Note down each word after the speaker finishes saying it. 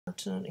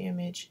cartoon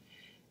image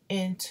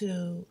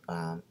into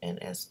an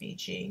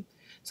SVG.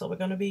 So we're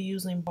going to be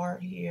using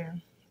Bart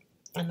here.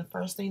 And the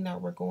first thing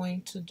that we're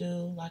going to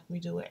do, like we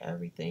do with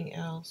everything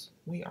else,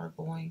 we are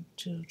going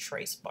to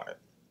trace Bart.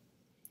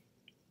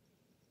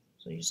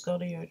 So you just go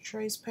to your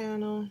trace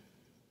panel,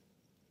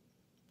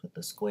 put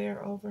the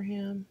square over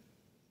him,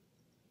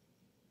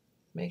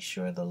 make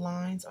sure the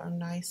lines are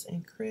nice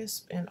and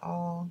crisp and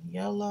all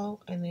yellow,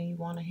 and then you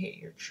want to hit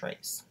your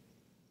trace.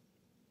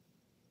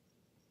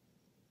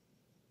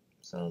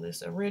 So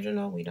this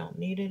original, we don't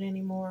need it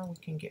anymore, we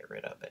can get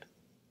rid of it.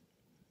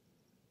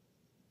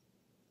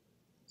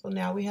 So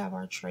now we have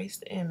our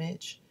traced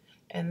image,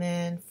 and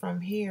then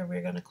from here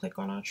we're going to click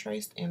on our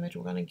traced image.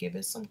 We're going to give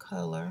it some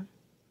color.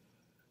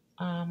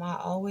 I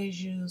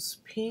always use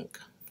pink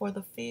for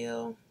the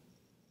fill,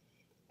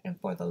 and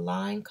for the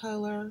line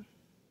color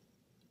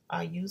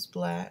I use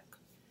black.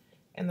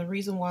 And the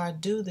reason why I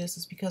do this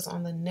is because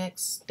on the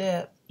next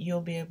step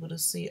you'll be able to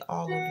see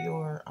all of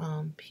your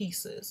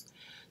pieces.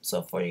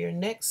 So for your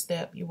next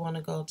step, you want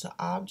to go to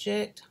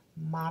Object,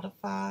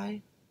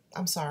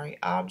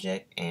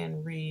 Object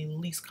and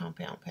Release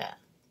Compound Path.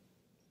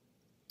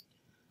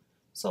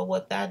 So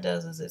what that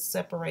does is it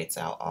separates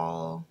out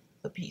all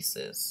the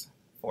pieces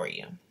for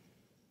you.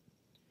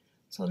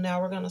 So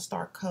now we're going to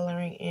start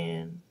coloring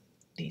in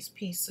these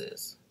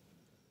pieces.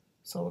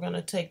 So we're going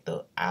to take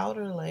the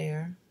outer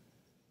layer.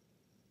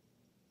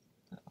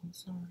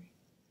 I'm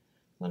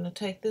going to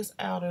take this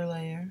outer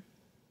layer.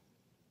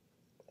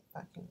 If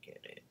I can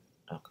get it.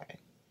 Okay.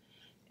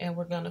 And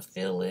we're going to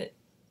fill it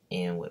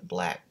in with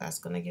black. That's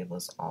going to give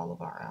us all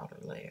of our outer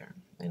layer.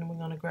 And we're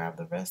going to grab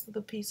the rest of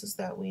the pieces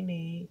that we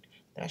need.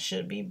 That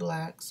should be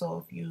black.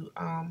 So if you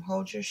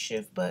hold your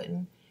shift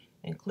button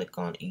and click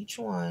on each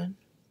one,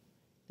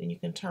 then you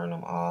can turn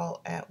them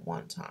all at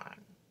one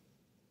time.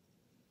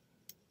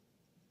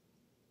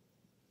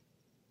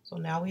 So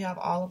now we have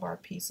all of our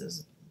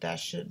pieces that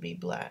should be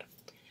black.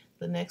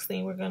 The next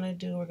thing we're going to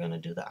do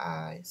the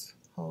eyes.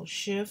 Hold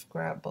shift,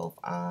 grab both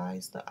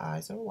eyes. The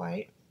eyes are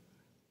white.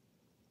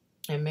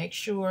 And make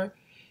sure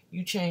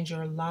you change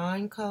your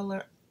line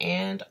color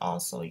and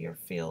also your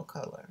fill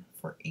color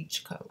for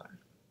each color.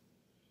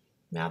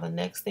 Now the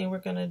next thing we're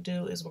going to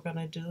do is we're going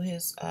to do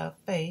his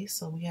face.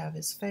 So we have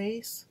his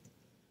face,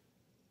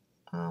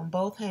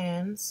 both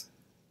hands,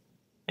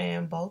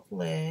 and both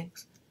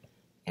legs.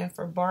 And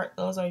for Bart,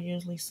 those are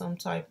usually some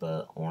type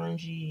of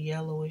orangey,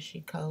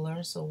 yellowishy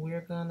color. So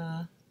we're going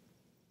to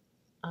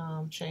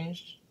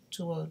change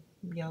to a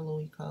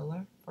yellowy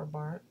color for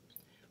Bart.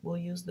 We'll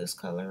use this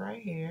color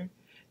right here.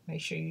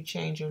 Make sure you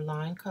change your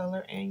line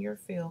color and your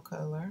fill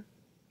color.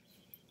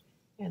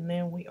 And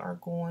then we are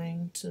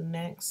going to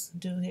next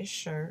do his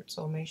shirt.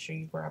 So make sure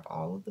you grab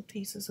all of the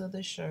pieces of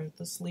the shirt,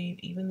 the sleeve,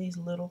 even these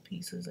little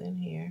pieces in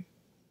here.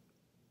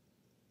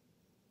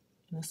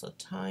 And it's a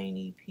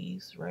tiny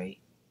piece right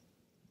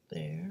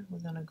there. We're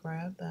going to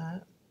grab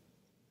that.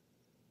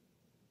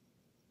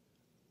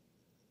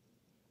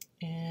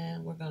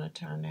 And we're going to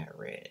turn that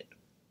red.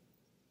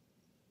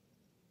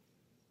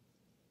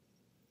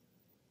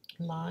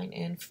 Line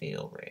and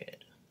fill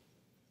red.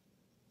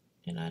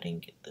 And I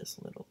didn't get this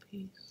little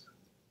piece.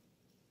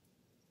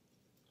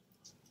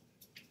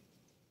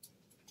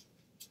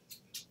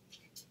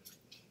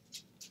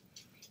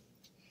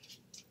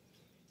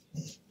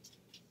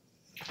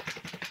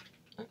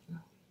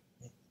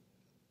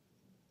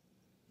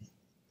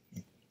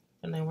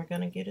 And then we're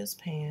going to get his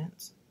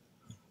pants.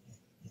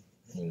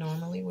 He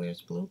normally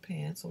wears blue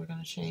pants, so we're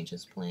going to change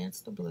his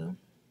pants to blue.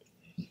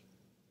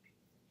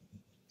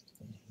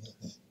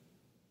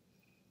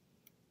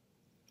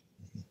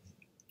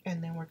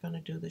 And then we're going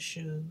to do the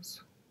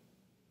shoes.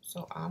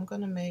 So I'm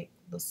going to make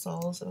the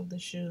soles of the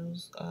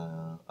shoes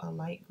a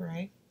light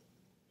gray.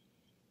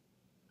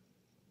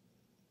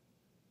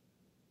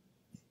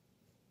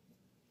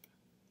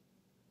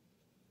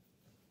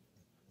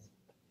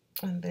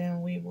 And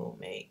then we will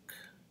make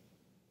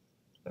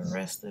the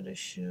rest of the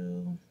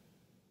shoe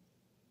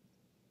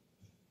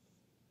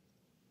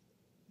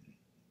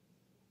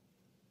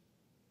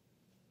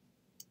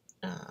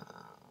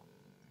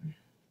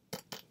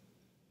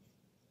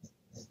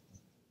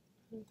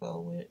go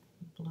with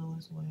blue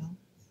as well.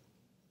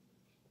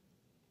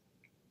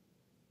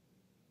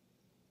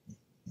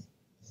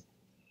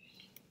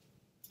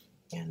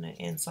 And the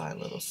inside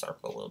little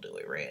circle, we'll do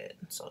it red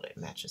so that it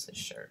matches his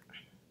shirt.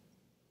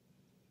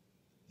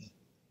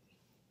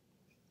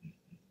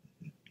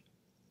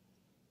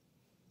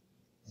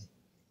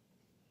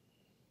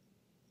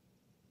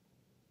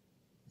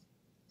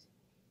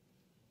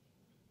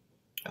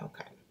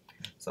 Okay,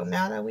 so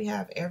now that we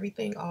have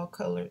everything all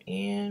colored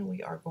in,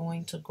 we are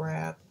going to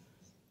grab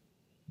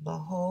the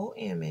whole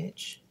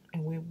image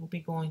and we will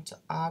be going to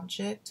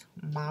Object,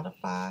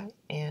 Modify,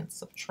 and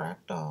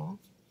Subtract All.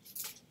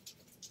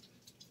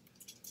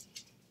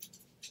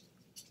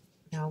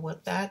 Now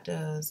what that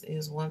does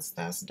is once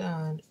that's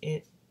done,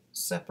 it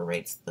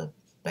separates the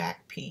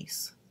back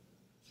piece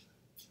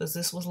because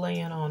this was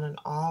laying on an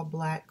all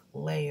black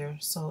layer,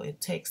 so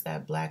it takes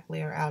that black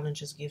layer out and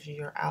just gives you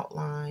your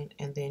outline,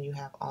 and then you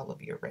have all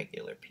of your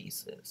regular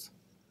pieces.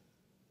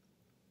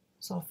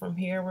 So from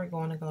here we're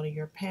going to go to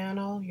your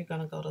panel. You're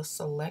going to go to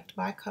select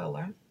by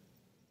color.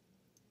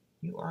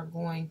 You are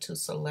going to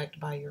select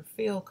by your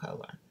fill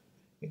color.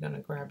 You're going to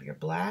grab your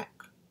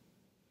black.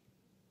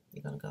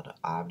 You're going to go to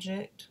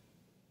object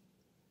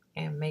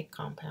and make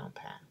compound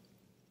path.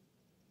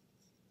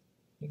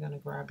 You're going to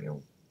grab your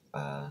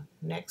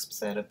next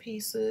set of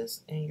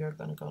pieces, and you're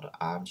going to go to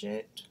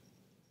object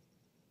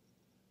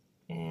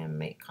and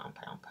make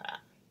compound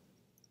path.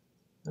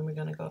 Then we're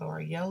going to go to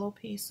our yellow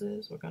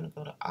pieces. We're going to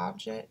go to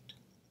object,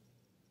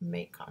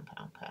 make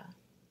compound path.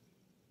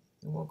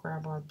 And we'll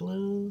grab our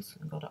blues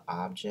and go to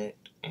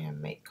object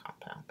and make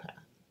compound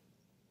path.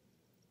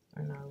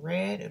 And our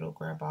red, it'll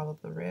grab all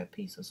of the red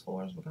pieces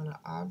for us. We're going to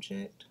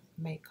object,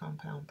 make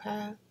compound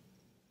path.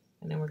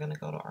 And then we're going to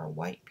go to our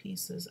white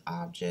pieces,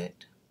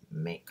 object,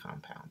 make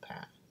compound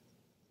path.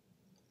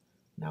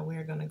 Now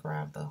we're going to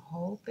grab the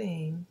whole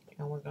thing,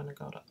 and we're going to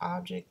go to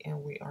object,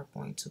 and we are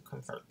going to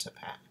convert to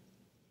path.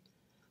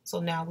 So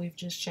now we've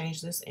just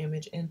changed this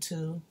image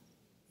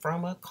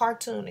from a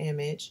cartoon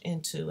image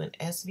into an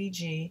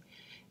SVG.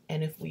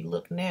 And if we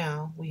look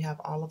now, we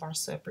have all of our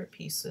separate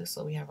pieces.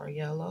 So we have our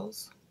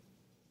yellows,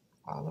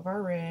 all of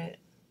our red,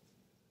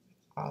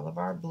 all of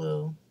our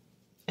blue,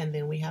 and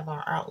then we have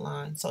our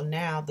outline. So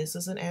now this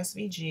is an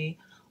SVG.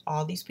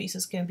 All these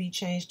pieces can be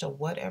changed to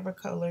whatever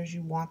colors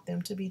you want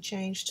them to be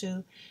changed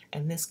to,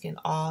 and this can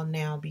all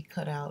now be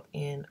cut out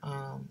in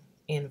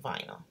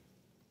vinyl.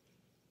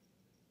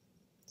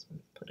 So let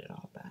me put it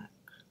all back.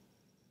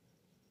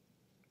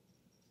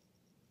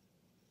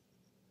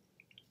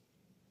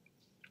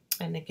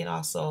 And it can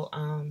also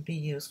be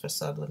used for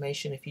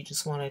sublimation. If you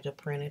just wanted to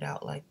print it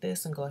out like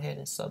this and go ahead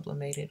and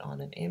sublimate it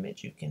on an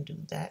image, you can do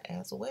that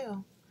as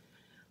well.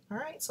 All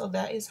right, so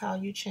that is how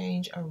you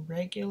change a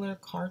regular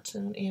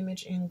cartoon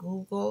image in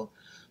Google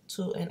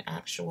to an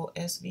actual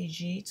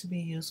SVG to be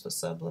used for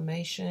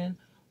sublimation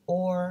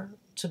or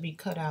to be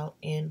cut out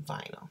in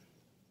vinyl.